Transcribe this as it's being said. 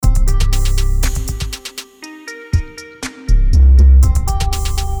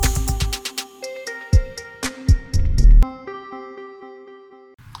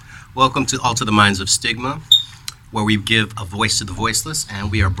Welcome to Alter the Minds of Stigma, where we give a voice to the voiceless,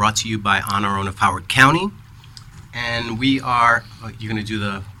 and we are brought to you by On Our Own of Howard County. And we are, you're going to do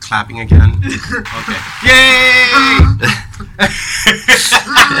the clapping again? Okay. Yay!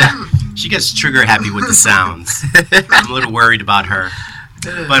 She gets trigger happy with the sounds. I'm a little worried about her.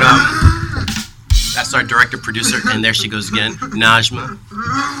 But that's our director, producer, and there she goes again, Najma.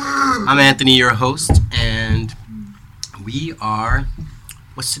 I'm Anthony, your host, and we are,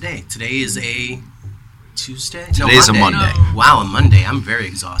 what's today? Today is a Tuesday? Today is a Monday. Wow, a Monday. I'm very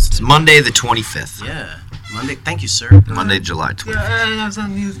exhausted. It's Monday the 25th. Yeah, Monday. Thank you, sir. Monday, July 25th. Yeah, I have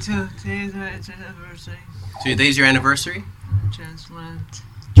some news too. Today's my anniversary. Today's your anniversary? Transplant.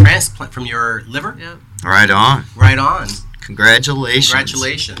 Transplant from your liver? Yep. Right on. Right on. Congratulations.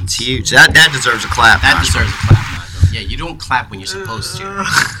 Congratulations. It's huge. That deserves a clap. That deserves a clap, Najma. Yeah, you don't clap when you're supposed to.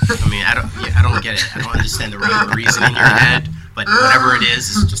 I mean, I don't get it. I don't understand the reason in your head, but whatever it is,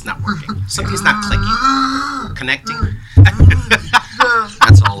 it's just not working. Something's not clicking, connecting.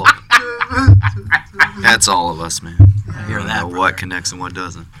 That's all of it. That's all of us, man. I hear don't that, know brother. what connects and what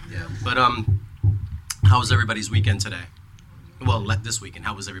doesn't. Yeah. But how was everybody's weekend today? Well, this weekend.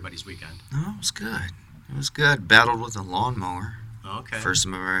 How was everybody's weekend? No, it was good. It was good. Battled with a lawnmower. Okay. First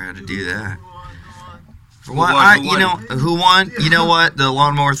time I ever had to do that. For Who one, won? who won? You know what? The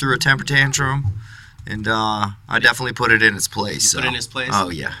lawnmower threw a temper tantrum, and I definitely put it in its place. Put it in its place? Oh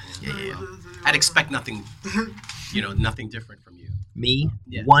yeah. Yeah. I'd expect nothing, nothing different from you. Me,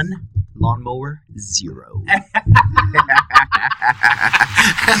 Yes. 1, lawnmower 0.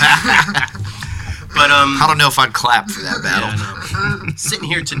 But I don't know if I'd clap for that battle. Yeah, no. Sitting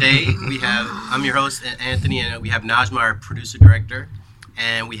here today, I'm your host, Anthony, and we have Najma, our producer-director,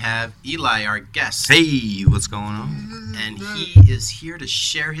 and we have Eli, our guest. Hey, what's going on? And he is here to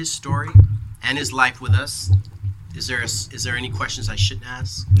share his story and his life with us. Is there any questions I shouldn't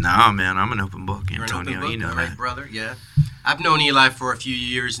ask? Nah, man, I'm an open book, You're Antonio. an open book, You know all right, that. brother? Yeah. I've known Eli for a few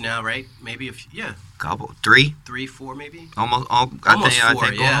years now, right? Maybe Couple, 3, 3, 4, maybe. almost. Almost I 4,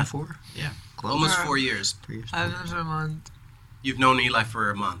 think going yeah. on 4. Yeah. Close. Almost 4 years. 3 years. I've known for a month. You've known Eli for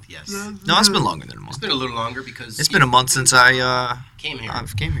a month, yes. No, it's been longer than a It's month. been a little longer because It's been a month since I came here.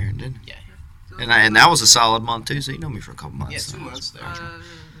 came here, didn't Yeah. and that was a solid month too. So you know me for a couple months. Yeah, so 2 months there.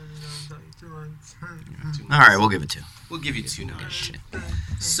 2 months. 2 months. All right, we'll give it 2. We'll give you 2 now.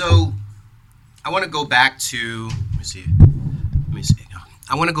 So, I want to go back to. Let me see.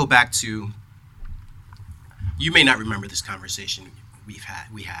 I want to go back to. You may not remember this conversation we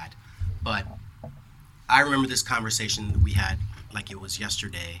had, but I remember this conversation that we had like it was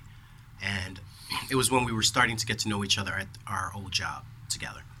yesterday, and it was when we were starting to get to know each other at our old job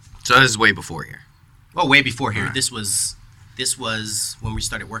together. So this is way before here. Oh, way before here. All right. This was when we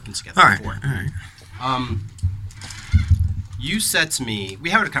started working together. All right. Before. All right. You said to me,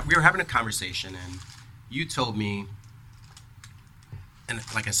 we were having a conversation, and you told me, and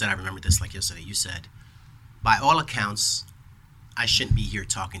like I said, I remember this like yesterday. You said, by all accounts, I shouldn't be here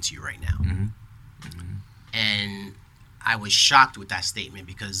talking to you right now. Mm-hmm. And I was shocked with that statement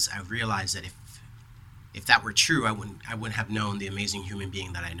because I realized that if that were true, I wouldn't have known the amazing human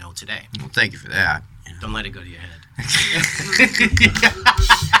being that I know today. Well, thank you for that. Don't let it go to your head.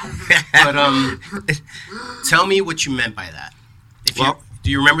 But tell me what you meant by that.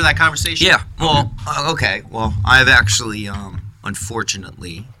 Do you remember that conversation? Yeah. Well, okay. Well, I've actually,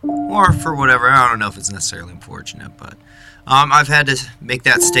 unfortunately, or for whatever, I don't know if it's necessarily unfortunate, but I've had to make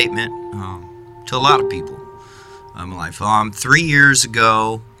that statement to a lot of people in my life. 3 years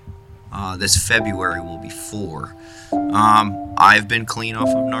ago, this February will be 4. I've been clean off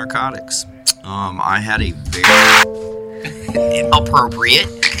of narcotics. I had a very appropriate,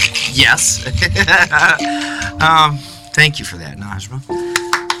 yes. Thank you for that, Najma.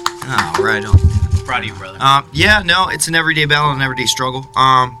 Oh, right on. Proud of you, brother. Yeah, no, it's an everyday battle, an everyday struggle.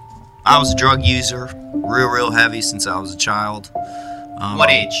 I was a drug user, real heavy since I was a child. What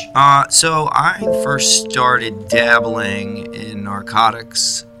age? So I first started dabbling in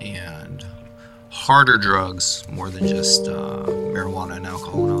narcotics and harder drugs, more than just marijuana and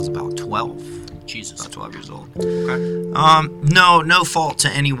alcohol, when I was about 12. Jesus. About 12 years old. Okay. No fault to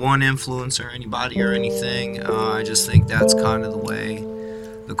any one influence or anybody or anything. I just think that's kind of the way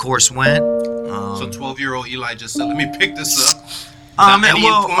the course went. So 12-year-old Eli just said, let me pick this up.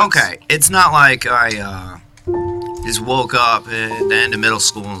 Okay. It's not like I just woke up at the end of middle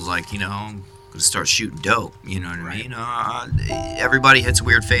school and was like, I'm going to start shooting dope. You know what I mean? Everybody hits a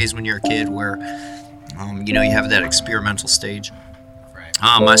weird phase when you're a kid where, you have that experimental stage. Right.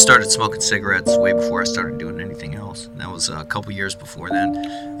 I started smoking cigarettes way before I started doing anything else. That was a couple years before then.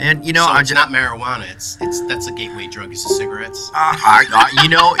 And you know, So it's not marijuana. It's that's a gateway drug. It's the cigarettes.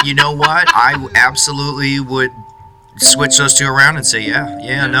 You know what? I absolutely would switch those two around and say,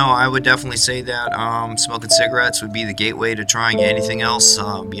 no, I would definitely say that smoking cigarettes would be the gateway to trying anything else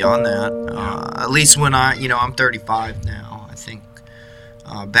beyond that. At least when I'm 35 now. I think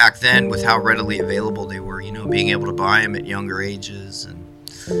back then, with how readily available they were, being able to buy them at younger ages, and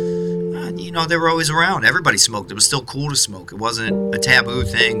they were always around. Everybody smoked. It was still cool to smoke. It wasn't a taboo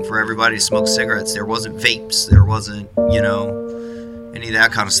thing for everybody to smoke cigarettes. There wasn't vapes. There wasn't, any of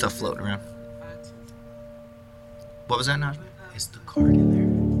that kind of stuff floating around. What was that, Najma? Is the card in there?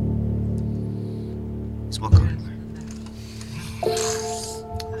 It's what card?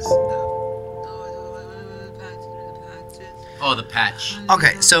 Oh, the patch.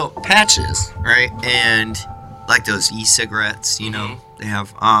 Okay, so patches, right? And like those e-cigarettes, they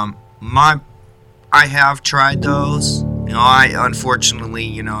have I have tried those. I unfortunately,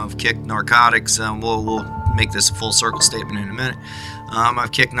 have kicked narcotics. We'll make this a full circle statement in a minute.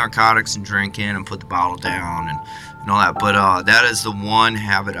 I've kicked narcotics and drinking and put the bottle down and all that. But that is the one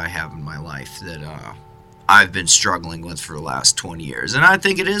habit I have in my life that I've been struggling with for the last 20 years. And I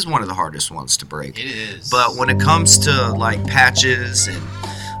think it is one of the hardest ones to break. It is. But when it comes to like patches and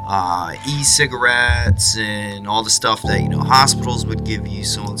e-cigarettes and all the stuff that, hospitals would give you,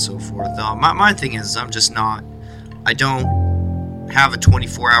 so on and so forth. My thing is I don't have a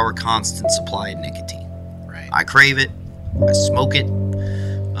 24-hour constant supply of nicotine. Right. I crave it. I smoke it.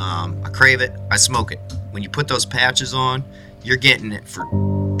 I crave it. I smoke it. When you put those patches on, you're getting it for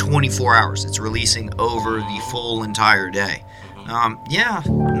 24 hours. It's releasing over the full entire day. Not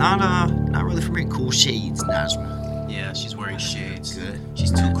really for me. Cool shades, Najma. Yeah, she's wearing shades. Good.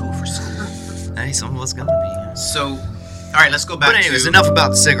 She's too cool for school. Hey, some of us gotta be. So, all right, let's go back. But anyways, enough about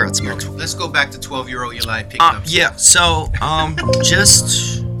the cigarette smoke. Let's go back to 12-year-old Eli picking up. Yeah. So,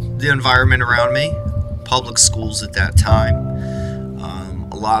 just the environment around me, public schools at that time.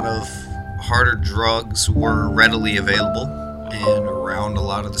 A lot of harder drugs were readily available, and around a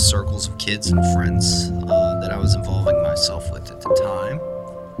lot of the circles of kids and friends that I was involving myself with at the time.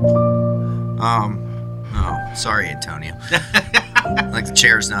 Oh, sorry, Antonio. Like the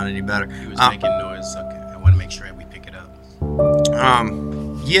chair's not any better. He was making noise. Okay, I want to make sure we pick it up.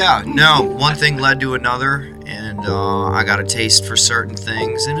 One thing led to another, and I got a taste for certain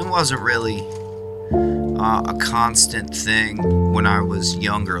things, and it wasn't really a constant thing when I was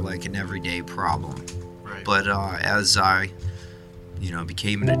younger, like an everyday problem. Right. But as I,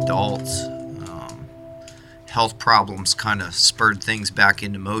 became an adult, health problems kind of spurred things back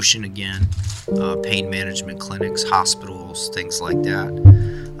into motion again. Pain management clinics, hospitals, things like that.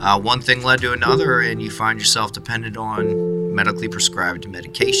 One thing led to another, and you find yourself dependent on medically prescribed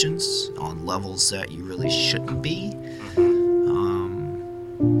medications on levels that you really shouldn't be.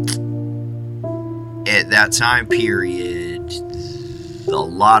 At that time period, a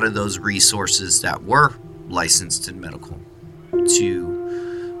lot of those resources that were licensed in medical to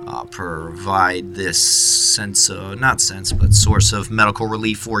provide this source of medical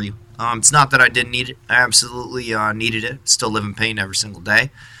relief for you. It's not that I didn't need it. I absolutely needed it. Still live in pain every single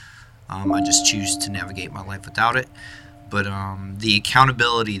day. I just choose to navigate my life without it. But the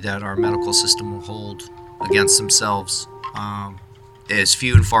accountability that our medical system will hold against themselves is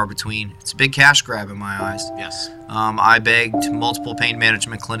few and far between. It's a big cash grab in my eyes. Yes. I begged multiple pain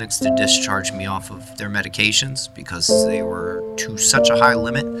management clinics to discharge me off of their medications because they were to such a high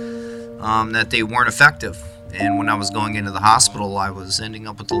limit that they weren't effective. And when I was going into the hospital, I was ending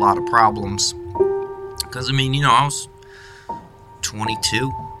up with a lot of problems. Because, I was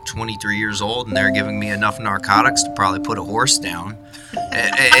 22, 23 years old, and they're giving me enough narcotics to probably put a horse down.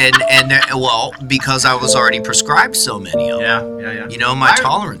 Because I was already prescribed so many of them. Yeah. My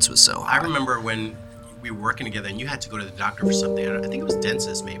tolerance was so high. I remember when we were working together and you had to go to the doctor for something. I think it was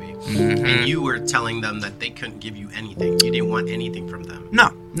dentist maybe. Mm-hmm. And you were telling them that they couldn't give you anything. You didn't want anything from them.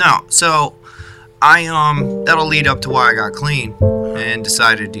 No. So that'll lead up to why I got clean and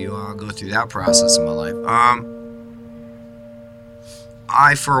decided to go through that process in my life.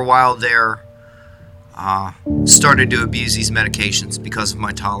 I, for a while there, started to abuse these medications because of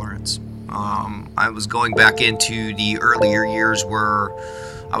my tolerance. I was going back into the earlier years where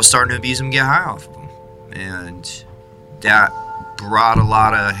I was starting to abuse them and get high off of them. And that brought a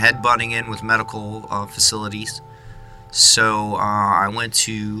lot of headbutting in with medical facilities. So I went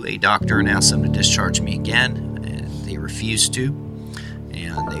to a doctor and asked them to discharge me again, and they refused to.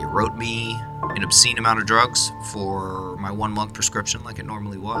 And they wrote me an obscene amount of drugs for my 1 month prescription like it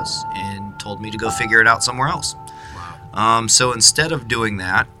normally was, and told me to go figure it out somewhere else. So instead of doing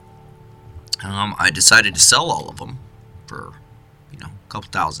that, I decided to sell all of them for, a couple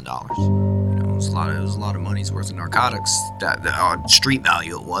 $1,000s. It was a lot of money's worth of narcotics. That street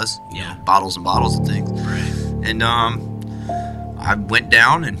value it was. Bottles and bottles of things. Right. And I went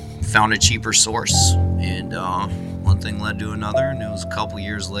down and found a cheaper source, and one thing led to another, and it was a couple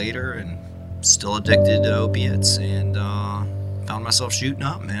years later, and still addicted to opiates, and found myself shooting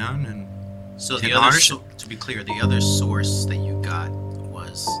up, man. And so the other, to be clear, the other source that you got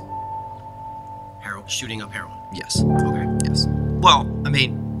was shooting up heroin. Yes. Okay. Yes. Well, I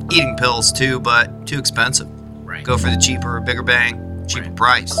mean, eating pills too, but too expensive. Right. Go for the cheaper, bigger bang, cheaper Right.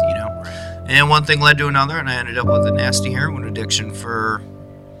 price, Right. And one thing led to another, and I ended up with a nasty heroin addiction for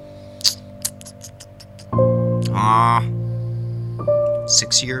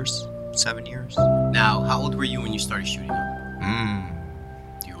 6 years, 7 years. Now, how old were you when you started shooting up?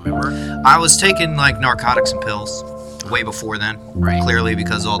 Do you remember? I was taking like narcotics and pills way before then. Right. Clearly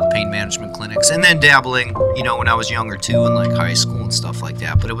because of all the pain management clinics, and then dabbling, when I was younger too, in like high school and stuff like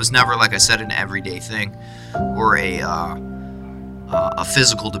that. But it was never, like I said, an everyday thing or a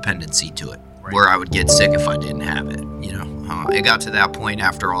physical dependency to it, Right. where I would get sick if I didn't have it. It got to that point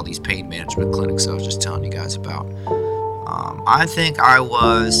after all these pain management clinics I was just telling you guys about. I think I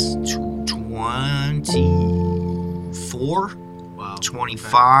was 24, Wow.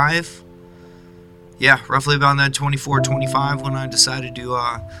 25. Yeah, roughly about that 24, 25 when I decided to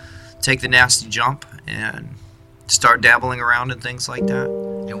take the nasty jump and start dabbling around and things like that.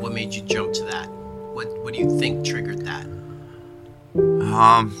 And what made you jump to that? What do you think triggered that?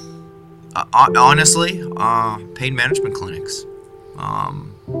 Honestly, pain management clinics.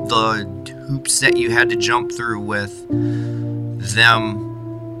 The hoops that you had to jump through with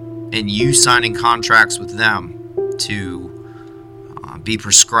them and you signing contracts with them to be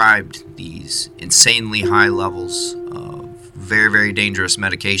prescribed these insanely high levels of very, very dangerous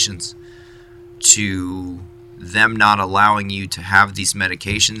medications, to them not allowing you to have these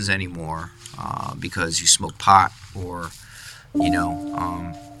medications anymore because you smoke pot, or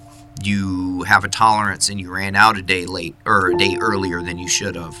you have a tolerance and you ran out a day late or a day earlier than you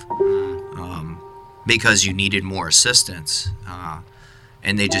should have because you needed more assistance,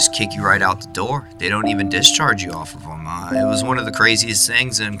 and they just kick you right out the door. They don't even discharge you off of them. It was one of the craziest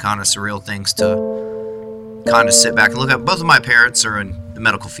things and kind of surreal things to kind of sit back and look at. Both of my parents are in the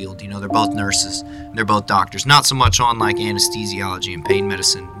medical field. They're both nurses. They're both doctors. Not so much on like anesthesiology and pain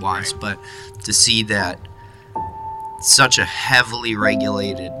medicine wise, but to see that such a heavily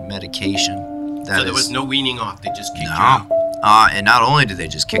regulated medication. So there was no weaning off. They just kicked you No. out. And not only did they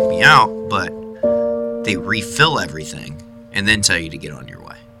just kick me out, but they refill everything and then tell you to get on your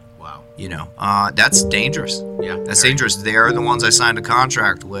way. Wow. That's dangerous. Yeah. That's very. dangerous. They're the ones I signed a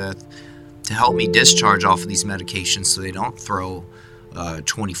contract with to help me discharge off of these medications so they don't throw a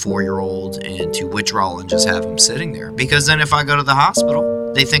 24-year-old into withdrawal and just have him sitting there. Because then if I go to the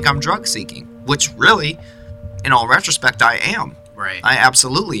hospital, they think I'm drug seeking, which really, in all retrospect, I am. Right. I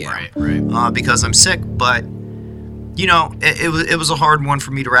absolutely am. Right. Because I'm sick. But, it was a hard one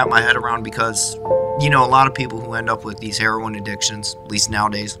for me to wrap my head around because, a lot of people who end up with these heroin addictions, at least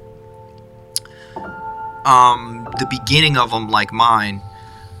nowadays, the beginning of them, like mine,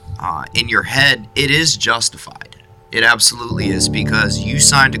 in your head, it is justified. It absolutely is, because you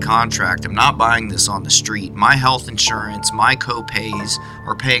signed a contract. I'm not buying this on the street. My health insurance, my co-pays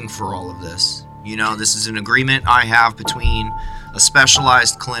are paying for all of this. This is an agreement I have between a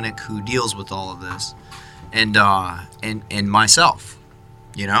specialized clinic who deals with all of this and myself,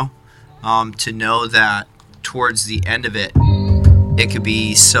 to know that towards the end of it, it could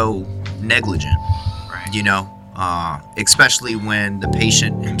be so negligent, Right. Especially when the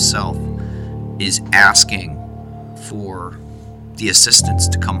patient himself is asking for the assistance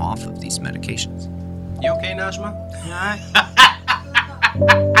to come off of these medications. You okay, Najma?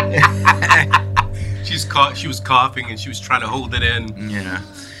 She was coughing and she was trying to hold it in. Yeah.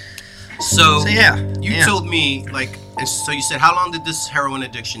 So yeah. you told me, and so you said, how long did this heroin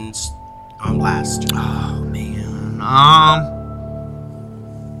addiction last? Oh man.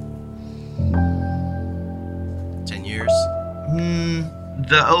 10 years.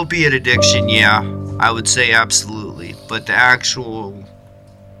 The opiate addiction, yeah, I would say absolutely. But the actual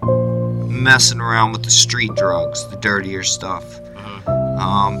messing around with the street drugs, the dirtier stuff,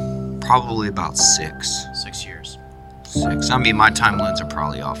 probably about 6. 6 years. 6. I mean, my timelines are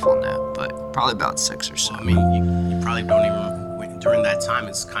probably off on that, but probably about 6 or so. Well, I mean, you probably don't even, during that time,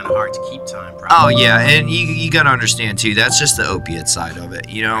 it's kind of hard to keep time, probably. Oh, yeah, and you got to understand, too, that's just the opiate side of it.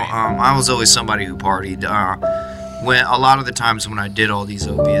 I was always somebody who partied. When a lot of the times when I did all these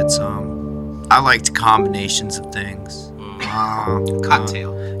opiates, I liked combinations of things.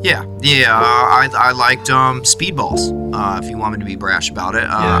 Cocktail. I liked speedballs. If you want me to be brash about it,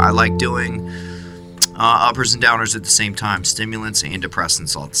 I like doing uppers and downers at the same time, stimulants and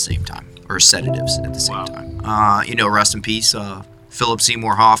depressants all at the same time, or sedatives at the same time. Rest in peace, Philip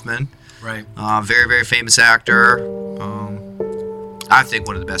Seymour Hoffman. Right. Very, very famous actor. I think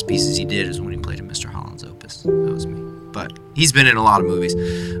one of the best pieces he did is when he played in Mr. Holland's Opus. That was me. But he's been in a lot of movies.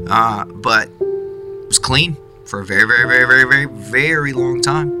 But was clean for a very, very, very, very, very, very long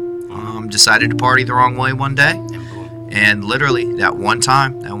time. Decided to party the wrong way one day. And literally, that one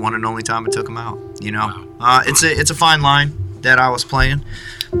and only time it took him out. It's a fine line that I was playing.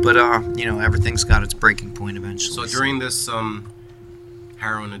 But, everything's got its breaking point eventually. So during this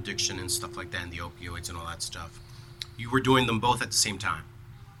heroin addiction and stuff like that, and the opioids and all that stuff, you were doing them both at the same time?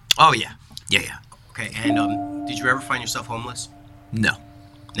 Oh, yeah. Yeah. Okay, and did you ever find yourself homeless? No.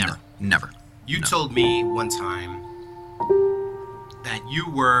 Never? No, never. You told me one time that you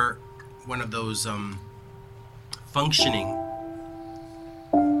were one of those functioning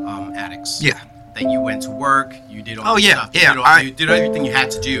addicts. Yeah. That you went to work, you did all this stuff. You did everything you had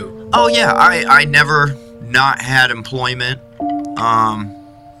to do. Oh, yeah. I never not had employment.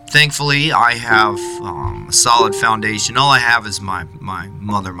 Thankfully, I have a solid foundation. All I have is my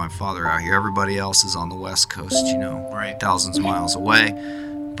mother, my father out here. Everybody else is on the West Coast, right. thousands of miles away.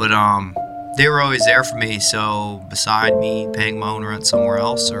 But they were always there for me. So beside me paying my own rent somewhere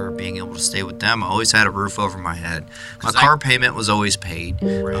else or being able to stay with them, I always had a roof over my head. My car payment was always paid.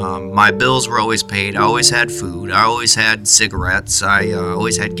 Right. My bills were always paid. I always had food. I always had cigarettes. I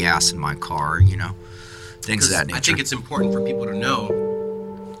always had gas in my car, things of that nature. I think it's important for people to know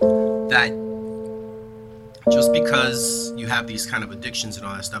that just because you have these kind of addictions and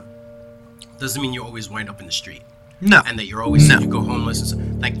all that stuff doesn't mean you always wind up in the street. No. And that you're always you go homeless.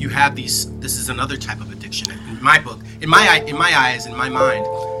 Like you have this is another type of addiction. In my book, in my eyes, in my mind,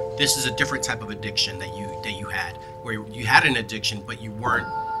 this is a different type of addiction that you had, where you had an addiction but you weren't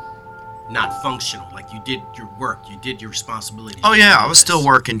not functional. Like you did your work, you did your responsibilities. Oh yeah, I was still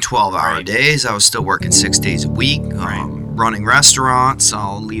working 12-hour days. I was still working 6 days a week. Running restaurants.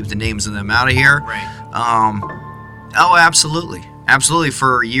 I'll leave the names of them out of here. Right. Oh, absolutely. Absolutely,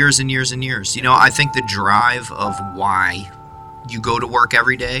 for years and years and years. I think the drive of why you go to work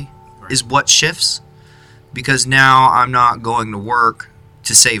every day is what shifts. Because now I'm not going to work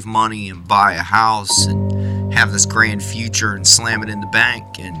to save money and buy a house and have this grand future and slam it in the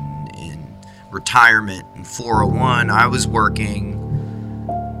bank and in retirement and 401. I was working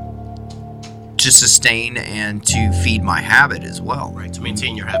to sustain and to feed my habit as well. Right, to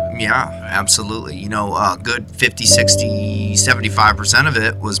maintain your habit. Yeah, absolutely. Good 50, 60, 75% of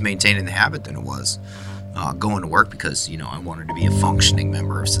it was maintaining the habit than it was going to work because, I wanted to be a functioning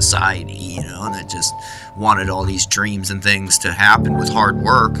member of society, and I just wanted all these dreams and things to happen with hard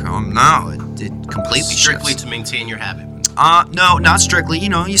work. No, it completely strictly shifts. To maintain your habit. No, not strictly.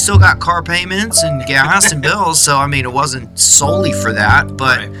 You still got car payments and gas and bills, so, it wasn't solely for that,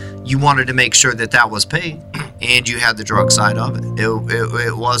 but you wanted to make sure that was paid, and you had the drug side of it.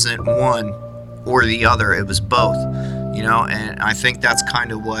 It wasn't one or the other. It was both, and I think that's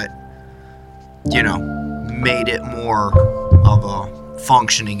kind of what, made it more of a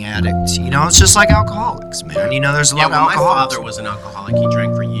functioning addict. It's just like alcoholics, man. There's a lot of alcoholics. My father was an alcoholic. He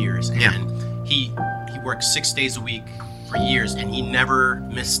drank for years, and he worked 6 days a week for years, and he never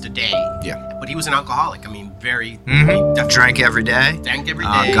missed a day. Yeah. But he was an alcoholic. Very. Drank every day. Drank every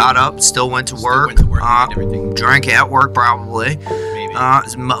day. Got up, still went to work. Went to work and did everything. Drank at work probably. Maybe.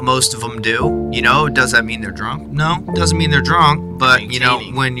 Most of them do. Does that mean they're drunk? No, doesn't mean they're drunk. But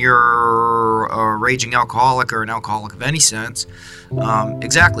when you're a raging alcoholic or an alcoholic of any sense,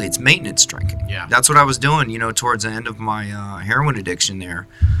 exactly, it's maintenance drinking. Yeah. That's what I was doing. Towards the end of my heroin addiction there.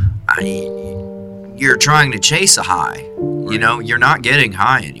 You're trying to chase a high. Right. You're not getting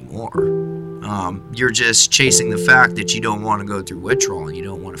high anymore. You're just chasing the fact that you don't want to go through withdrawal and you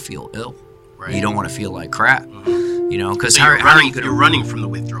don't want to feel ill. Right. You don't want to feel like crap. Because so how are you going to... You're running from the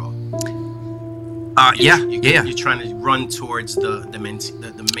withdrawal. You're trying to run towards the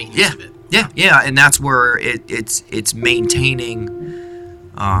maintenance of it. Yeah, and that's where it's maintaining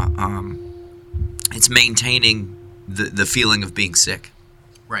the feeling of being sick.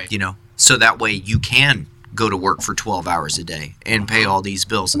 Right. So that way you can go to work for 12 hours a day and pay all these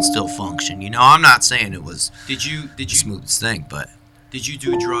bills and still function. I'm not saying it was the smoothest thing, but... Did you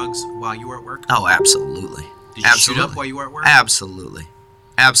do drugs while you were at work? Oh, absolutely. Did you shoot up while you were at work? Absolutely.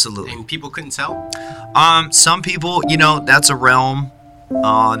 And people couldn't tell? Some people, that's a realm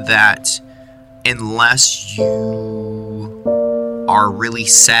that unless you are really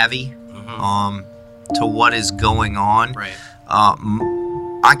savvy to what is going on. Right.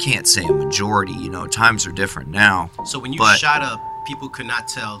 I can't say a majority. Times are different now. So when you shot up, people could not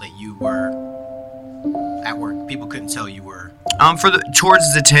tell that you were at work. People couldn't tell you were.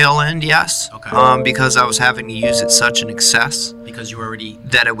 Towards the tail end, yes. Okay. Because I was having to use it such an excess. Because you were already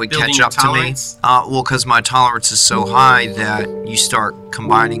that it would building catch up your tolerance? to me. Well, because my tolerance is so high that you start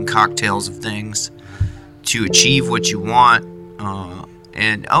combining cocktails of things to achieve what you want.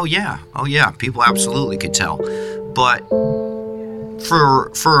 And oh yeah, people absolutely could tell. But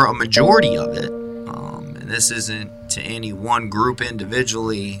for a majority of it, and this isn't to any one group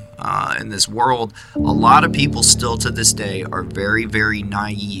individually in this world, a lot of people still to this day are very, very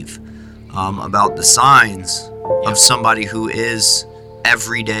naive about the signs of somebody who is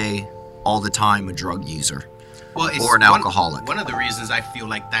every day, all the time, a drug user or an alcoholic. One of the reasons I feel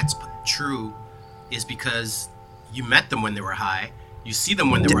like that's true is because you met them when they were high. You see them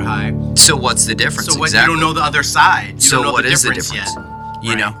when they were high. So what's the difference? So what? Exactly. You don't know the other side. You don't know what is the difference difference?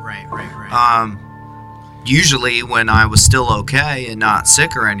 Yet. You know? Right. Usually when I was still okay and not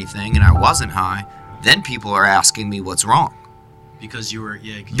sick or anything and I wasn't high, then people are asking me what's wrong. Because you were,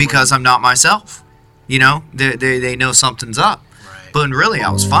 because I'm not myself. They know something's up. Right. But really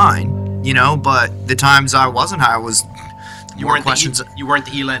I was fine, but the times I wasn't high was you more weren't questions. You weren't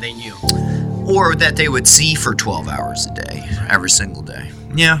the Eli they knew. Or that they would see for 12 hours a day, every single day.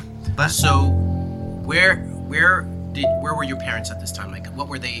 Yeah. But so where were your parents at this time? Like, what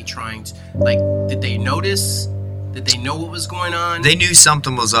were they trying to, did they notice? Did they know what was going on? They knew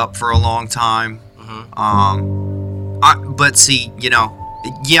something was up for a long time. But see,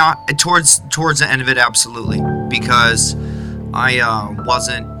 towards the end of it, absolutely. Because I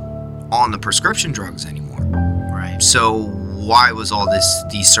wasn't on the prescription drugs anymore. Right. So why was all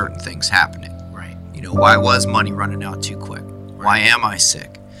these certain things happening? Right. Why was money running out too quick? Right. Why am I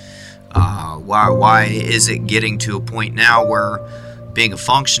sick? Why is it getting to a point now where being a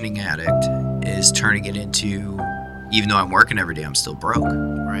functioning addict is turning it into, even though I'm working every day, I'm still broke.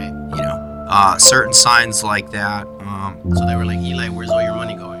 Right. Certain signs like that. So they were like, Eli, where's all your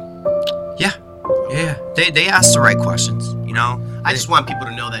money going? Yeah. They asked the right questions. I just want people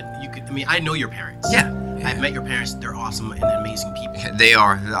to know that you could. I mean, I know your parents. Yeah. I've met your parents. They're awesome and amazing people. They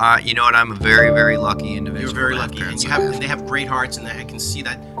are. You know what? I'm a very, very lucky individual. You're very lucky, and they have great hearts, and I can see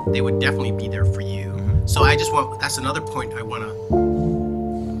that they would definitely be there for you. Mm-hmm. So I just want. That's another point I want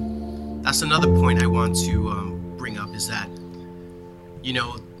to bring up is that, you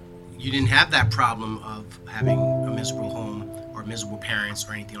didn't have that problem of having a miserable home or miserable parents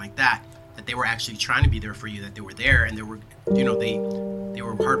or anything like that. That they were actually trying to be there for you. That they were there, and they were, they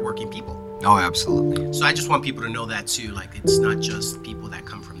were hardworking people. Oh, absolutely. So I just want people to know that too. Like, it's not just people that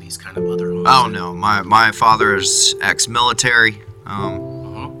come from these kind of other homes. Oh no, my father is ex-military.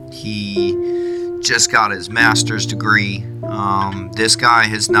 He just got his master's degree. This guy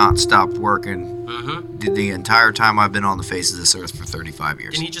has not stopped working the entire time I've been on the face of this earth for 35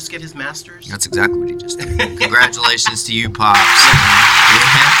 years. Didn't he just get his master's? That's exactly what he just did. Congratulations to you, Pops.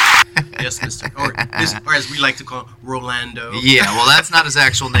 Yes, Mr. Or as we like to call him, Rolando. Yeah, well, that's not his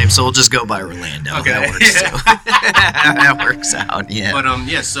actual name, so we'll just go by Rolando. Okay. That works too. That works out, yeah. But,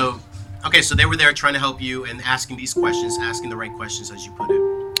 so they were there trying to help you and asking these questions, asking the right questions, as you put it.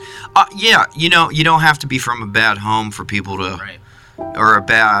 Yeah, you don't have to be from a bad home for people to, Right. or a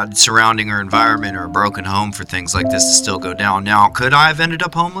bad surrounding or environment or a broken home for things like this to still go down. Now, could I have ended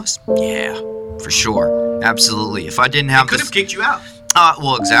up homeless? Yeah, for sure. Absolutely. If I didn't have Could have kicked you out.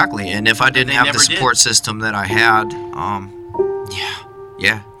 Well, exactly. And if I didn't have the support system that I had,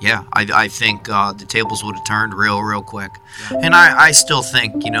 I think the tables would have turned real quick. Yeah. And I still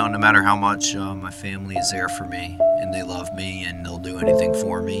think, no matter how much my family is there for me and they love me and they'll do anything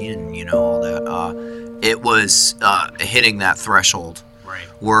for me and, all that, it was hitting that threshold. Right.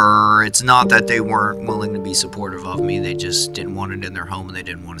 Where it's not that they weren't willing to be supportive of me, they just didn't want it in their home and they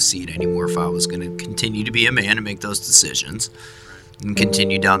didn't want to see it anymore if I was going to continue to be a man and make those decisions. And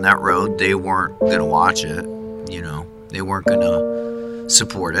continue down that road. They weren't gonna watch it, They weren't gonna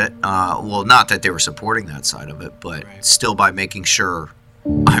support it. Well, not that they were supporting that side of it, but still by making sure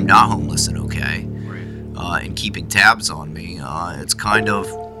I'm not homeless and okay, and keeping tabs on me. It's kind of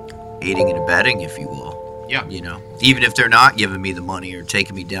aiding and abetting, if you will. Yeah. Even if they're not giving me the money or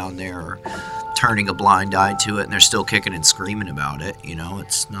taking me down there or turning a blind eye to it, and they're still kicking and screaming about it.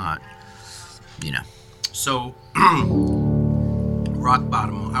 It's not. So. Rock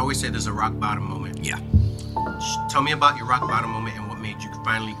bottom. I always say there's a rock bottom moment. Yeah. Tell me about your rock bottom moment and what made you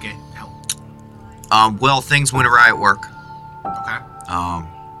finally get help. Well, things went awry at work. Okay.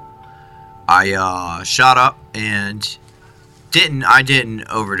 I shot up and I didn't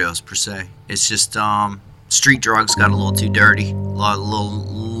overdose per se. It's just street drugs got a little too dirty, a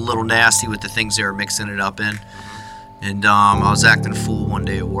little nasty with the things they were mixing it up in. And I was acting a fool one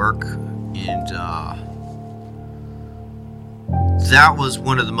day at work, and that was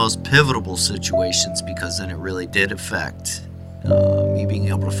one of the most pivotal situations, because then it really did affect me being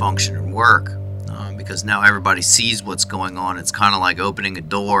able to function and work. Because now everybody sees what's going on. It's kind of like opening a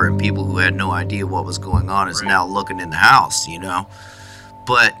door, and people who had no idea what was going on is now looking in the house, you know.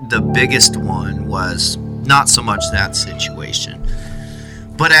 But the biggest one was not so much that situation,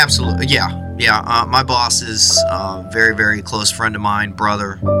 but absolutely, my boss is a very, very close friend of mine,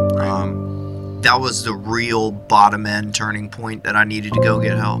 brother. That was the real bottom end turning point that I needed to go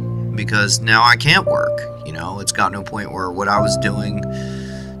get help, because now I can't work. You know, it's gotten to a point where what I was doing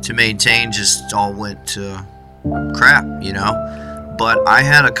to maintain just all went to crap, you know. But I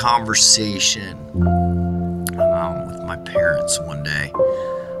had a conversation with my parents one day,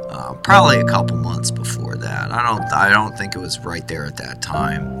 probably a couple months before that. I don't think it was right there at that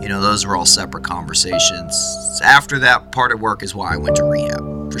time. You know, those were all separate conversations. After that part of work is why I went to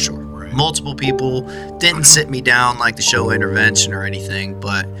rehab, for sure. Right. Multiple people didn't sit me down like the show Intervention or anything,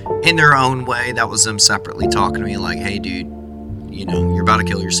 but in their own way, that was them separately talking to me like, hey, dude, you know, you're about to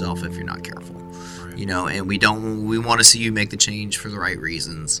kill yourself if you're not careful. Right. You know, and we want to see you make the change for the right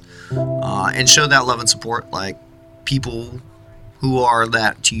reasons, and show that love and support like people who are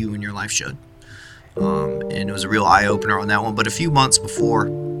that to you in your life should. And it was a real eye-opener on that one. But a few months before,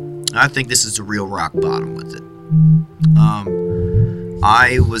 I think this is the real rock bottom with it.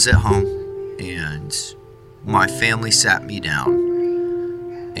 I was at home, and my family sat me down,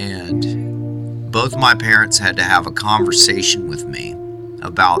 and both my parents had to have a conversation with me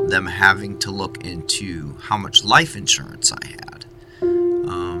about them having to look into how much life insurance I had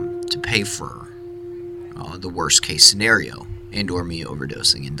to pay for the worst case scenario, and or me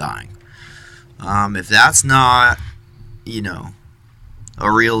overdosing and dying. If that's not, you know, a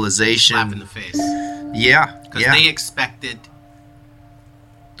realization. Slap in the face. Yeah. Because they expected,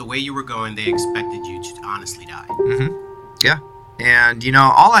 the way you were going, they expected you to honestly die. Mm-hmm. Yeah. And, you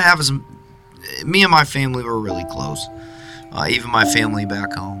know, all I have is, me and my family were really close. Even my family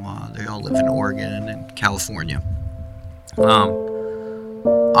back home, they all live in Oregon and California.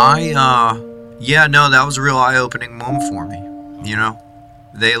 That was a real eye-opening moment for me. You know,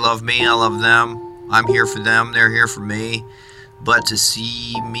 they love me, I love them. I'm here for them, they're here for me. But to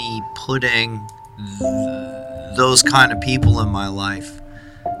see me putting those kind of people in my life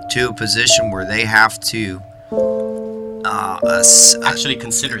to a position where they have to actually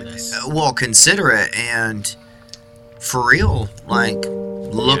consider this. Well, consider it, and for real, like,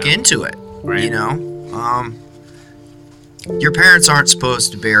 look into it. Right. You know, your parents aren't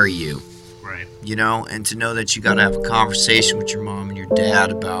supposed to bury you. Right. You know, and to know that you got to have a conversation with your mom and your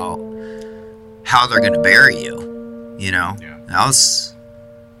dad about how they're going to bury you. You know, that was,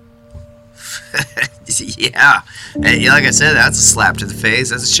 yeah. And like I said, that's a slap to the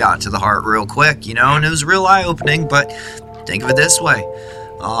face. That's a shot to the heart real quick, you know, and it was real eye-opening. But think of it this way.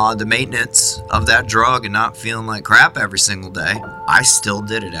 The maintenance of that drug and not feeling like crap every single day, I still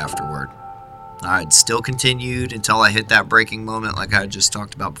did it afterward. I'd still continued until I hit that breaking moment like I just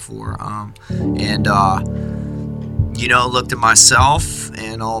talked about before. You know, looked at myself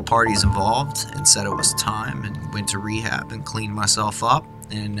and all parties involved and said it was time, and went to rehab and cleaned myself up.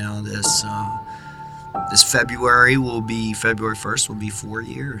 And now this February 1st will be 4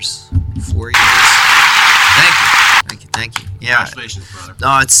 years. 4 years. Thank you. Yeah. Congratulations, brother.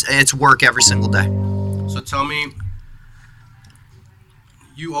 No, it's work every single day. So tell me,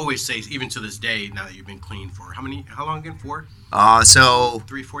 you always say, even to this day, now that you've been clean for how long again? 4? So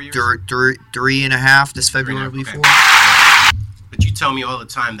 3-4 years? 3.5. This February will be 4. But you tell me all the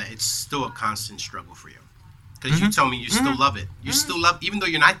time that it's still a constant struggle for you. Because you tell me you still love it. You still love, even though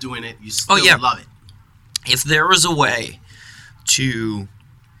you're not doing it, you still love it. If there was a way to,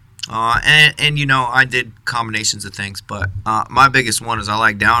 and you know, I did combinations of things, but my biggest one is I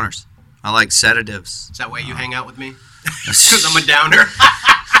like downers. I like sedatives. Is that why you hang out with me? Because I'm a downer?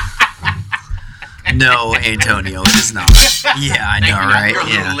 No, Antonio, it is not. Yeah, I know, right? You're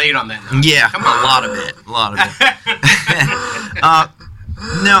a little late on that now. Yeah, Come on. a lot of it.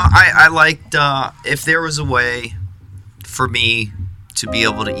 No, I liked, if there was a way for me to be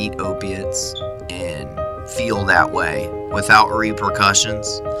able to eat opiates and feel that way without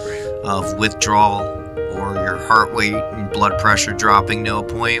repercussions of withdrawal or your heart rate and blood pressure dropping to a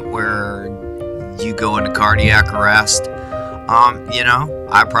point where you go into cardiac arrest, you know,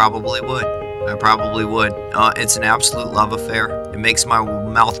 I probably would. It's an absolute love affair. It makes my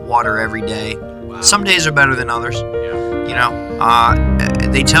mouth water every day. Wow. Some days are better than others. Yeah. You know,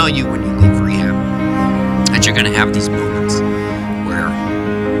 they tell you when you leave rehab that you're gonna have these moments where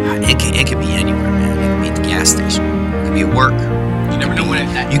it could be anywhere, man. It could be at the gas station. It could be at work. You never know when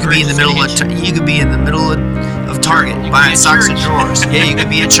that You could be in the middle of you could be in the middle of Target buying socks and drawers. Yeah, you could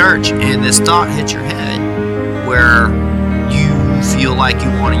be at church, and this thought hits your head where you feel like you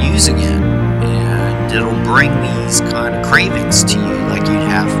want to use again, and it'll bring these kind of cravings to you like you'd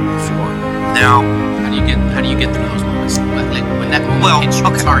have before. Now, how do you get through those moments? Like when that moment hits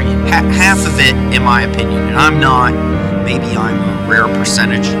your target. Half of it, in my opinion, and I'm a rare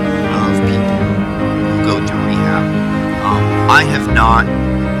percentage of people who go through rehab. I have not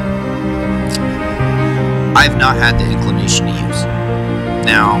had the inclination to use.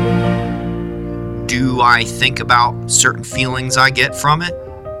 Now, do I think about certain feelings I get from it?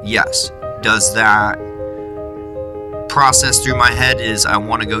 Yes. Does that process through my head is I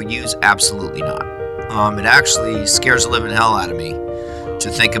want to go use? Absolutely not. It actually scares the living hell out of me to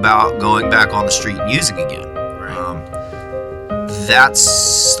think about going back on the street and using again.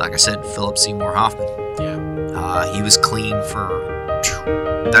 That's, like I said, Philip Seymour Hoffman. Yeah. He was clean for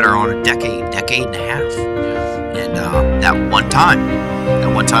better on a decade and a half. Yeah. And that one time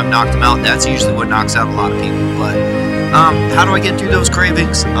knocked him out. That's usually what knocks out a lot of people. But how do I get through those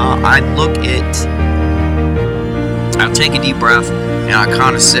cravings? I'll take a deep breath, and I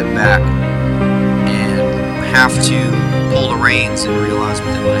kind of sit back and have to pull the reins and realize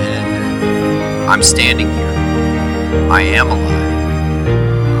within my head that I'm standing here. I am alive.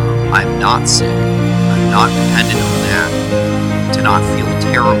 I'm not sick. I'm not dependent on that to not feel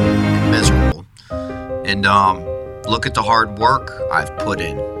terrible and miserable. And look at the hard work I've put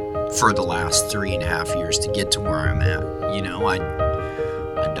in for the last 3.5 years to get to where I'm at. You know,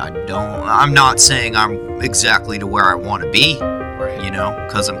 I'm not saying I'm exactly to where I want to be, you know,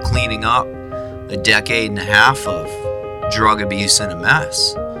 because I'm cleaning up a decade and a half of drug abuse and a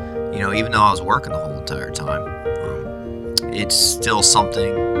mess. You know, even though I was working the whole entire time, it's still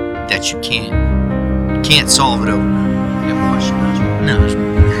something that you can't solve it overnight. You have a question, Najma? No. What's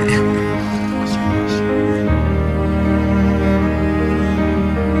your question?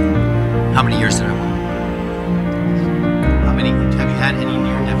 How many years did I work? Have you had any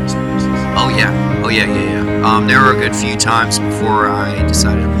near-death experiences? Oh yeah. There were a good few times before I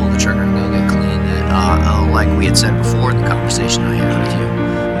decided to pull the trigger and go get clean that, like we had said before in the conversation I had with you,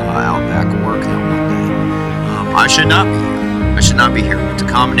 out back at work that one day. I should not be here. I should not be here. With the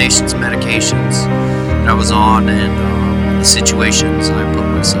combinations of medications that I was on and the situations I put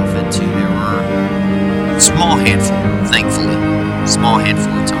myself into, there were a small handful, thankfully,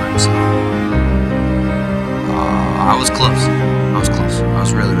 of times. I was close. I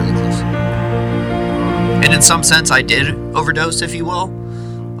was really, really close. And in some sense, I did overdose, if you will.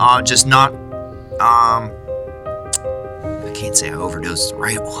 Just not. I can't say I overdosed the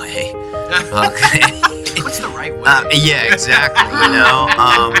right way. Okay. What's the right way? Yeah, exactly. You know.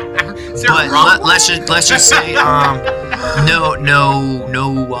 Is there a wrong way? Let's just say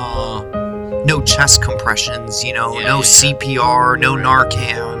no chest compressions. You know, no CPR, no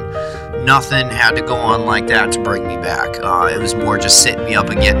Narcan. Nothing had to go on like that to bring me back. It was more just sitting me up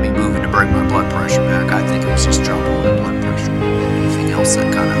and getting me moving to bring my blood pressure back. I think it was just dropping my blood pressure. Anything else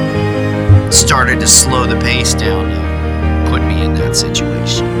that kind of started to slow the pace down to put me in that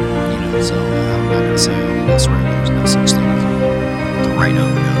situation. You know, so I'm not going to say that's right. There's no such thing as the right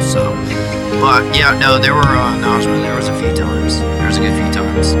overdose. So, but yeah, no, there was a few times. There was a good few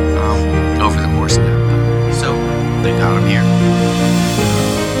times over the course of that. So, thank God I'm here.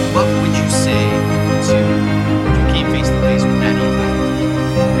 What would you say to if you came face to face with that evil?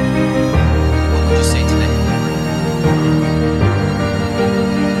 What would you say to that evil?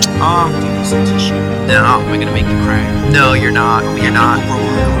 Do you need some tissue? No. Am I gonna make you cry? No, you're not. You're not.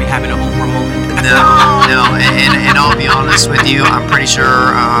 Are we having an Oprah moment? No. And I'll be honest with you. I'm pretty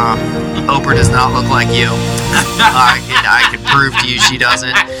sure Oprah does not look like you. I could prove to you she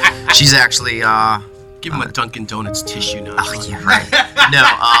doesn't. She's actually. Give him a Dunkin' Donuts tissue, Najma. Oh, yeah, right. No,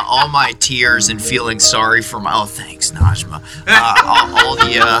 all my tears and feeling sorry for my. Oh, thanks, Najma.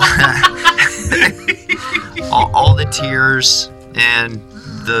 All the tears and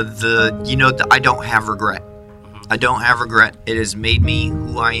the I don't have regret. I don't have regret. It has made me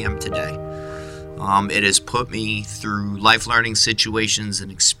who I am today. It has put me through life learning situations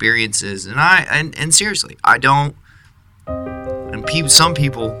and experiences, and seriously, I don't. And some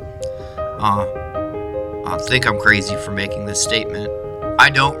people. Think I'm crazy for making this statement. I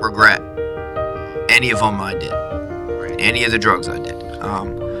don't regret any of them I did. Any of the drugs I did.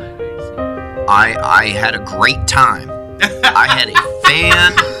 I had a great time. I had a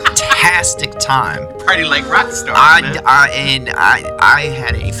fantastic time. Party like rock stars, man. I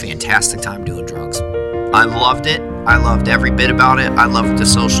had a fantastic time doing drugs. I loved it. I loved every bit about it. I loved the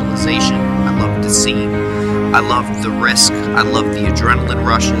socialization. I loved the scene. I loved the risk. I loved the adrenaline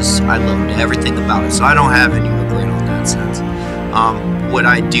rushes. I loved everything about it. So I don't have any regret on that sense. What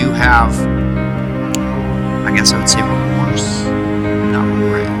I do have, I guess I would say remorse, not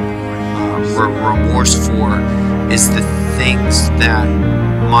regret. Remorse for is the things that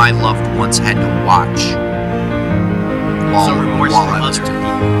my loved ones had to watch while, so remorse while for I was other doing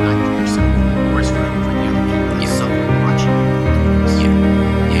people, not yourself. Remorse for the other people that's suffering watching.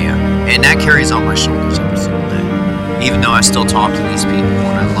 Yeah. And that carries on my shoulders every single day. Even though I still talk to these people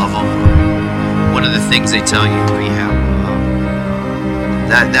and I love them. One of the things they tell you in rehab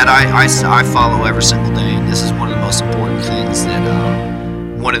that I follow every single day, and this is one of the most important things that,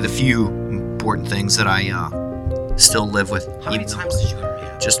 one of the few important things that I still live with. How many times did you go to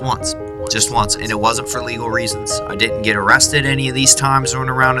rehab? Just once. Just once. And it wasn't for legal reasons. I didn't get arrested any of these times running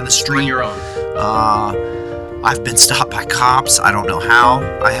around in the street. On your own. I've been stopped by cops. I don't know how.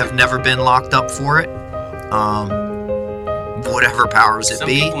 I have never been locked up for it. Whatever powers it Some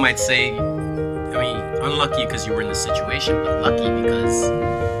be. people might say, unlucky because you were in this situation, but lucky because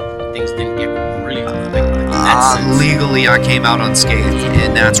things didn't get really like in that sense. Legally, I came out unscathed,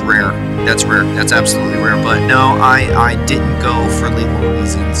 and that's rare. That's rare. That's absolutely rare. But no, I didn't go for legal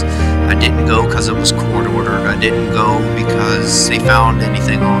reasons. I didn't go because it was court ordered. I didn't go because they found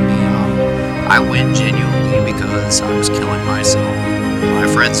anything on me. I went genuinely because I was killing myself. My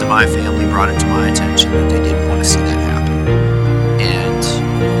friends and my family brought it to my attention that they didn't want to see that happen. And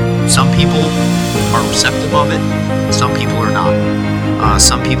some people are receptive of it. Some people are not.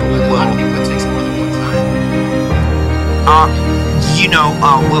 Some people will. A lot of people, it takes more than one time.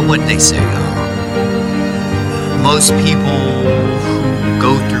 What they say? Most people who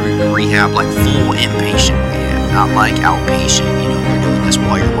go through rehab, like full inpatient rehab, not like outpatient. You're doing this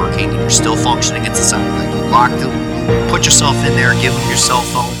while you're working and you're still functioning in society. Like you put yourself in there, give them your cell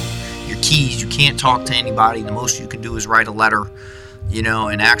phone, your keys. You can't talk to anybody. The most you can do is write a letter.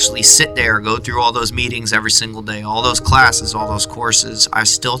 And actually sit there, go through all those meetings every single day, all those classes, all those courses. I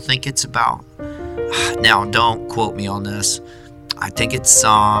still think it's about, now don't quote me on this, I think it's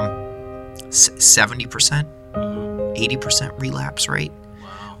 70%, 80% relapse rate.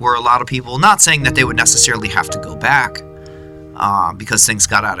 Wow. Where a lot of people, not saying that they would necessarily have to go back because things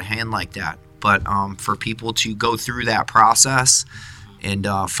got out of hand like that, but for people to go through that process and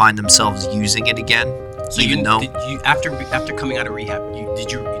find themselves using it again. So after coming out of rehab,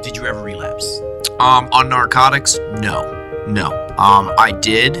 did you ever relapse? On narcotics? No. I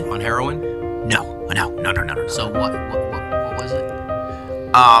did. On heroin? No. So what was it?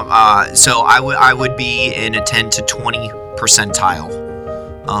 So I would be in a 10 to 20 percentile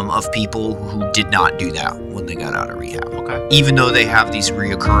of people who did not do that when they got out of rehab. Okay. Even though they have these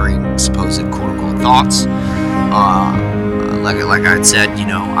reoccurring supposed quote unquote thoughts. Like I said,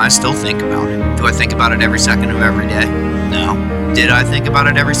 I still think about it. Do I think about it every second of every day? No. Did I think about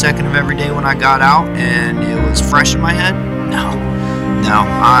it every second of every day when I got out and it was fresh in my head? No.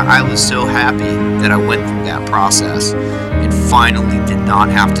 I was so happy that I went through that process and finally did not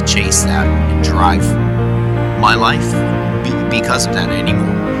have to chase that and drive my life because of that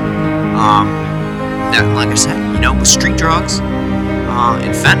anymore. That, like I said, with street drugs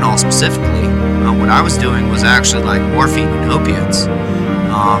and fentanyl specifically, what I was doing was actually like morphine and opiates.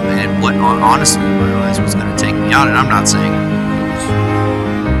 And what honestly in my eyes was going to take me out, and I'm not saying it was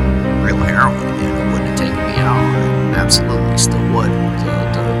real heroin again, it wouldn't have taken me out. It absolutely still would,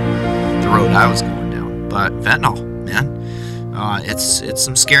 the road I was going down. But fentanyl, man, it's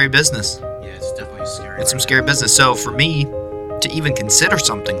some scary business. Yeah, it's definitely scary. It's some scary business. So for me to even consider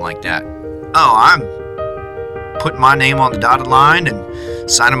something like that, I'm putting my name on the dotted line and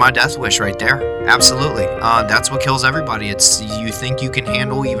signing my death wish right there. Absolutely. That's what kills everybody. It's you think you can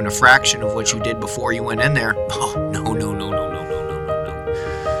handle even a fraction of what you did before you went in there. Oh, no.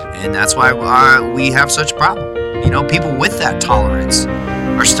 And that's why we have such a problem. People with that tolerance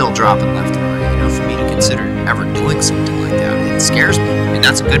are still dropping left and right. For me to consider ever doing something like that, it scares me. And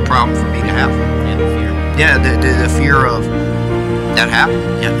that's a good problem for me to have. Yeah, the fear. Yeah, the fear of that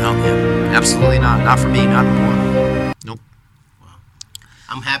happening. Yeah, absolutely not. Not for me, not anymore. Nope. Wow.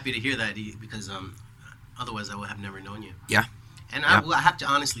 I'm happy to hear that because otherwise I would have never known you. Yeah. And I have to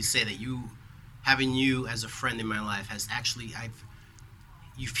honestly say that having you as a friend in my life has actually,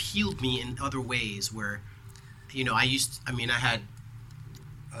 you've healed me in other ways where, I had,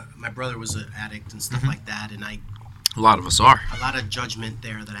 my brother was an addict and stuff like that, and a lot of us are. A lot of judgment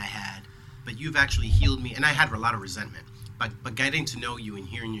there that I had, but you've actually healed me, and I had a lot of resentment. But getting to know you and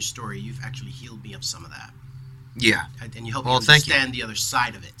hearing your story, you've actually healed me of some of that. Yeah. And you help me Well, thank you. understand the other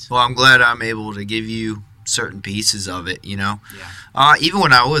side of it. Well, I'm glad I'm able to give you certain pieces of it, Yeah. Even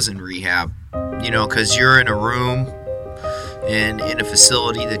when I was in rehab, because you're in a room and in a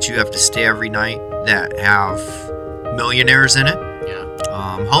facility that you have to stay every night that have millionaires in it,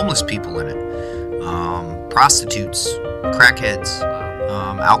 Yeah. homeless people in it, prostitutes, crackheads,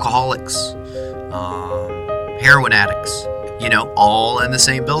 alcoholics, heroin addicts, all in the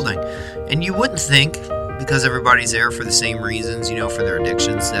same building. And you wouldn't think, because everybody's there for the same reasons, for their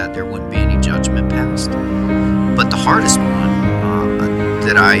addictions, that there wouldn't be any judgment passed. But the hardest one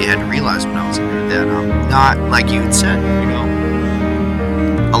that I had to realize when I was in there, that not like you had said,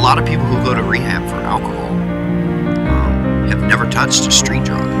 a lot of people who go to rehab for alcohol have never touched a street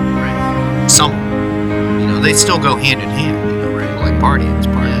drug. Right. Some, they still go hand in hand, Right. like partying is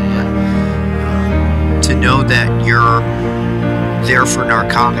partying. But, to know that you're there for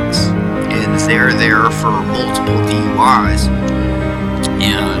narcotics and they're there for multiple DUIs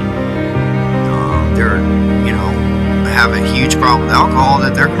and they're, have a huge problem with alcohol,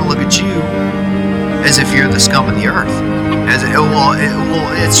 that they're going to look at you as if you're the scum of the earth.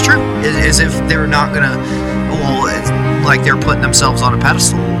 It's true. As if they're not going to, it's like they're putting themselves on a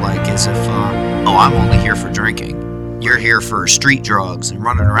pedestal, like as if, I'm only here for drinking. You're here for street drugs and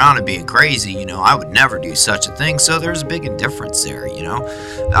running around and being crazy. I would never do such a thing. So there's a big indifference there,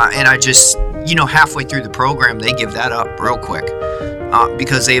 and I just, halfway through the program, they give that up real quick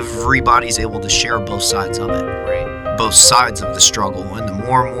because everybody's able to share both sides of it. Right. Both sides of the struggle. And the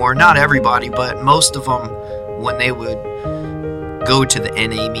more and more, not everybody, but most of them, when they would go to the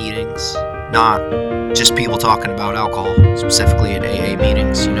NA meetings, not just people talking about alcohol, specifically at AA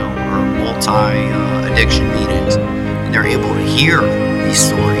meetings, or multi-addiction meetings, and they're able to hear these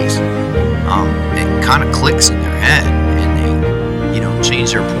stories, it kind of clicks in their head, and they,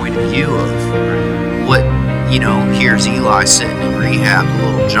 change their point of view of what, here's Eli sitting in rehab, the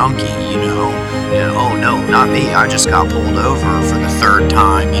little junkie, and oh no, not me, I just got pulled over for the third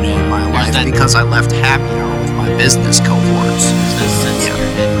time, in my life because I left happy hour with my business cohorts. There's that sense in your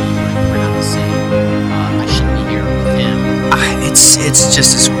head where you're like, we're not the same. I shouldn't be here with him. It's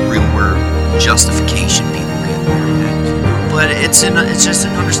just this real world justification people get in their head, but it's just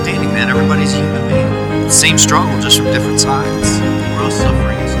an understanding that everybody's a human being. Same struggle, just from different sides. We're all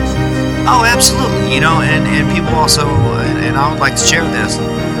suffering in some sense. Oh, absolutely. And people also, and I would like to share this,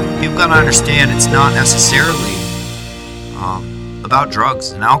 people got to understand it's not necessarily about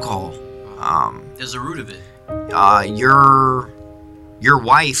drugs and alcohol. There's a root of it. Your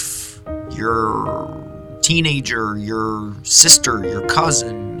wife, your teenager, your sister, your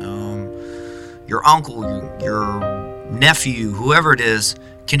cousin, your uncle, your nephew, whoever it is,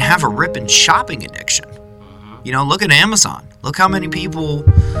 can have a ripping shopping addiction. Look at Amazon. Look how many people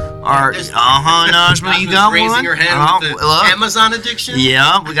are. Najma, you got raising one? her hand with the Amazon addiction?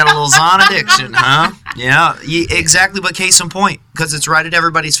 Yeah, we got a little Zon addiction, huh? Yeah, exactly. But case in point, because it's right at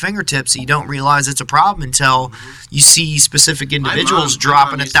everybody's fingertips, you don't realize it's a problem until you see specific individuals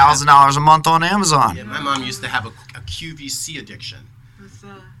dropping $1,000 a month on Amazon. Yeah, my mom used to have a QVC addiction. What's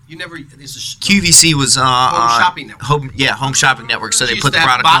that? You never. QVC was Home Shopping Network. Home Shopping Network. So She they used put to the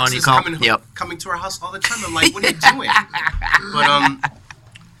have product on. boxes You call. coming to our house all the time. I'm like, what are you doing?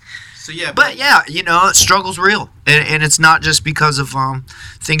 So yeah. But struggle's real, and it's not just because of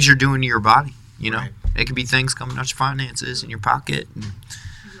things you're doing to your body. Right. It could be things coming out your finances in your pocket. And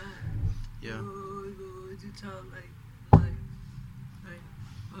Yeah.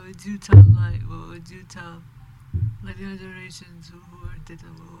 What would you tell, what would you tell, the other generations who are addicted?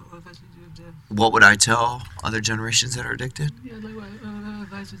 What advice would you give them? what would I tell other generations that are addicted? Yeah, what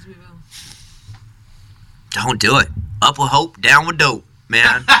advice would you give them? Don't do it. Up with hope, down with dope,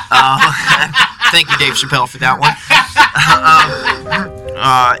 man. Thank you, Dave Chappelle, for that one.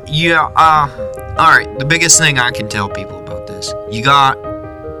 All right. The biggest thing I can tell people about this, you got,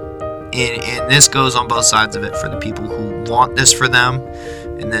 and this goes on both sides of it, for the people who want this for them,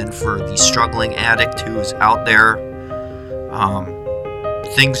 and then for the struggling addict who is out there.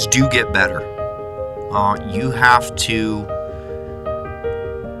 Things do get better. You have to.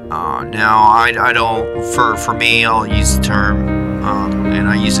 Now, I don't, for me, I'll use the term, and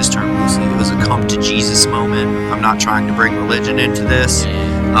I use this term loosely, it was a come to Jesus moment. I'm not trying to bring religion into this.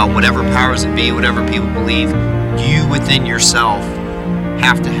 Whatever powers it be, whatever people believe, you within yourself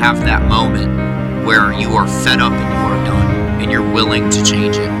have to have that moment where you are fed up and you are done, and you're willing to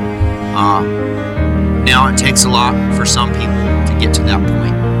change it. Now, it takes a lot for some people to get to that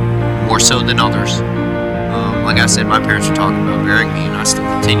point, more so than others. Like I said, my parents were talking about burying me, and I still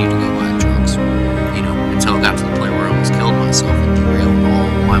continue to go buy drugs, until it got to the point where I almost killed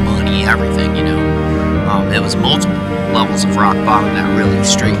me everything, you know. It was multiple levels of rock bottom that really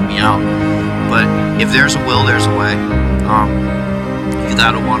straightened me out. But if there's a will, there's a way. You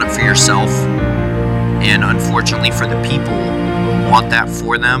gotta want it for yourself. And unfortunately for the people who want that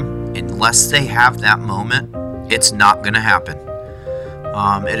for them, unless they have that moment, it's not gonna happen.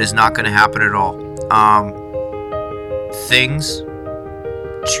 It is not gonna happen at all. Things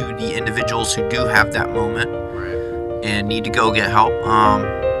to the individuals who do have that moment and need to go get help.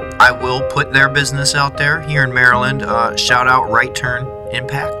 I will put their business out there here in Maryland. Shout out Right Turn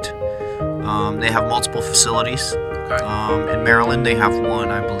Impact. They have multiple facilities. In Maryland, they have one,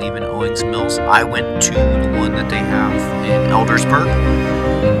 I believe, in Owings Mills. I went to the one that they have in Eldersburg,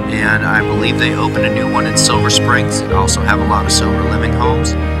 and I believe they opened a new one in Silver Springs. They also have a lot of sober living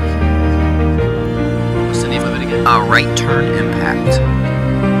homes. What's the name of it again? Right Turn Impact.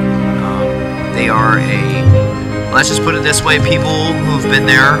 They are let's just put it this way, people who've been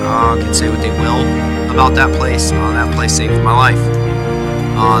there can say what they will about that place. That place saved my life.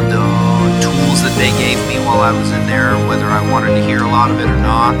 The tools that they gave me while I was in there, whether I wanted to hear a lot of it or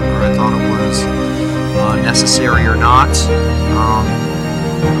not, or I thought it was necessary or not,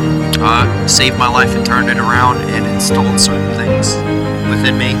 saved my life and turned it around and installed certain things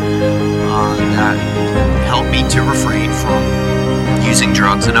within me that helped me to refrain from using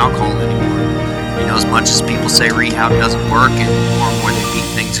drugs and alcohol anymore. You know, as much as people say rehab doesn't work and more and more they beat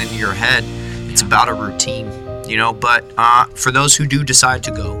things into your head, it's about a routine, you know. But for those who do decide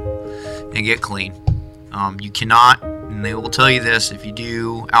to go and get clean, you cannot, and they will tell you this, if you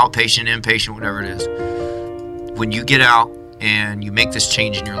do outpatient, inpatient, whatever it is, when you get out and you make this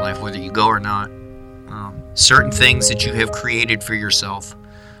change in your life, whether you go or not, certain things that you have created for yourself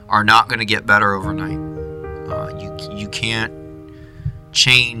are not going to get better overnight. You can't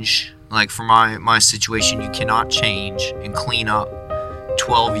change. Like for my situation, you cannot change and clean up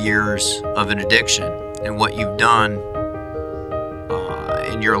 12 years of an addiction and what you've done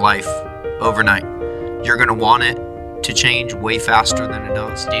in your life overnight. You're going to want it to change way faster than it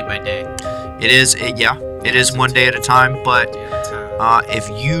does. Day by day. It is one day at a time, but if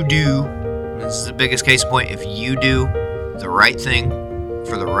you do, this is the biggest case point, if you do the right thing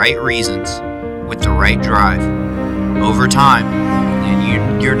for the right reasons with the right drive over time,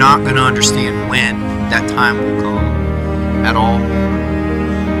 and you're not going to understand when that time will come at all.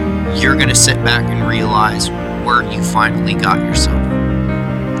 You're going to sit back and realize where you finally got yourself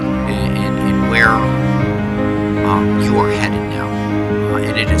and where you are headed now.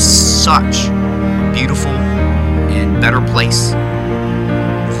 And it is such a beautiful and better place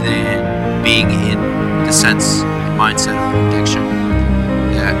than being in the sense and mindset of addiction.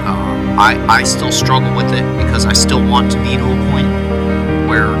 That I still struggle with it because I still want to be to a point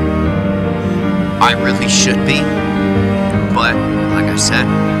where I really should be, but like I said,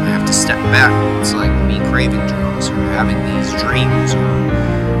 I have to step back. It's like me craving drugs or having these dreams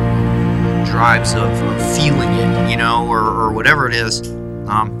or drives of feeling it, you know, or whatever it is.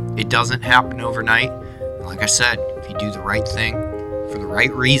 It doesn't happen overnight. And like I said, if you do the right thing for the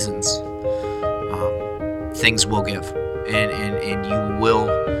right reasons, things will give, and you will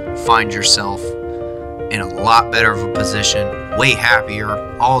find yourself in a lot better of a position, way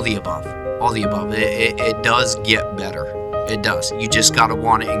happier, all the above. It does get better. It does. You just got to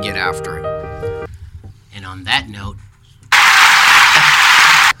want it and get after it. And on that note,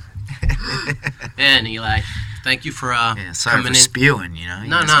 and Eli, thank you for sorry coming for in. spewing, you know. You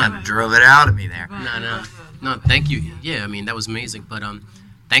No, just kind of drove it out of me there. No, thank you. Yeah, I mean, that was amazing. But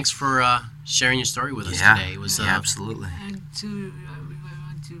thanks for sharing your story with us today. It was absolutely. And two, we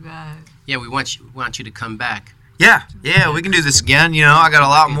want you back. Yeah, we want you to come back. Yeah, we can do this again. You know, I got a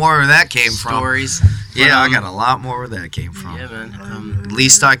lot more where that came from. Stories. Yeah, I got a lot more where that came from. Yeah, man. At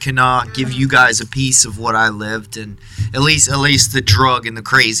least I can give you guys a piece of what I lived, and at least the drug and the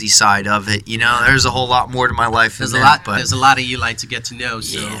crazy side of it. You know, there's a whole lot more to my life than that. But there's a lot of Eli to get to know.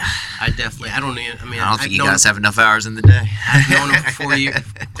 So yeah. I don't think you guys have enough hours in the day. I've known him for 4 years,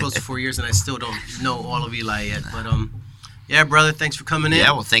 close to 4 years, and I still don't know all of Eli yet. But yeah, brother, thanks for coming in.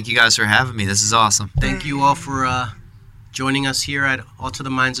 Yeah, well, thank you guys for having me. This is awesome. Thank you all for joining us here at Alter the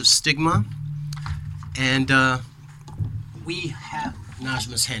Minds of Stigma. And we have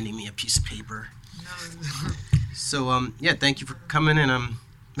Najma's handing me a piece of paper. So yeah, thank you for coming in. Man,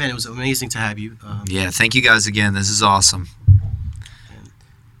 it was amazing to have you. Yeah, thank you guys again. This is awesome.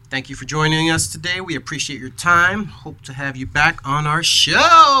 Thank you for joining us today. We appreciate your time. Hope to have you back on our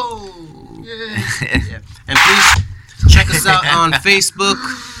show. Yeah. And please check us out on Facebook.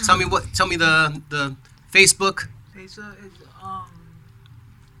 Tell me the Facebook. Facebook is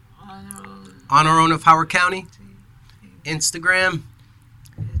On our own of Howard County. Instagram.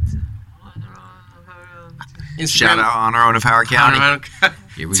 It's Instagram. Shout out on our own of Howard County.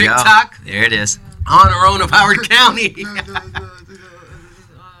 Here we TikTok. go. There it is. On our own of Howard County.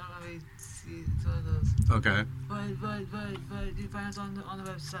 Okay. But you find us on the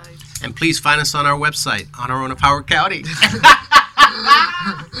website. And please find us on our website, on our own of Howard County.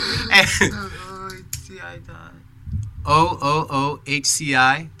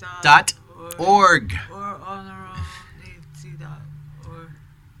 OOOHCI.org.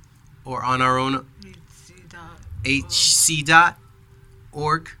 Or on our own HC.org.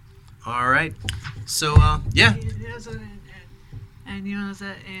 All right. So, yeah. And you know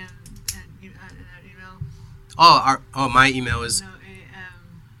that and email. My email is No,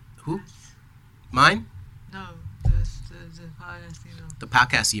 who? Mine? No, the podcast email. The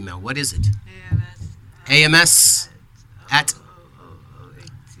podcast email. What is it? AMS at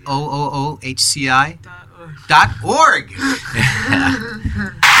OOOHCI.org. .org.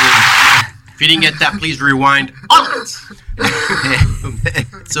 If you didn't get that, please rewind all of it.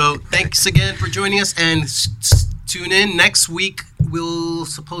 So thanks again for joining us, and tune in next week. We'll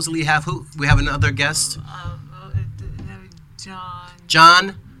supposedly have who? We have another guest,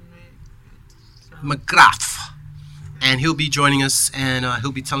 John McGrath, and he'll be joining us, and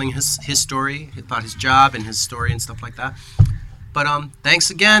he'll be telling his story about his job and his story and stuff like that. But thanks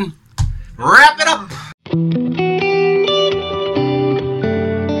again. Wrap it up.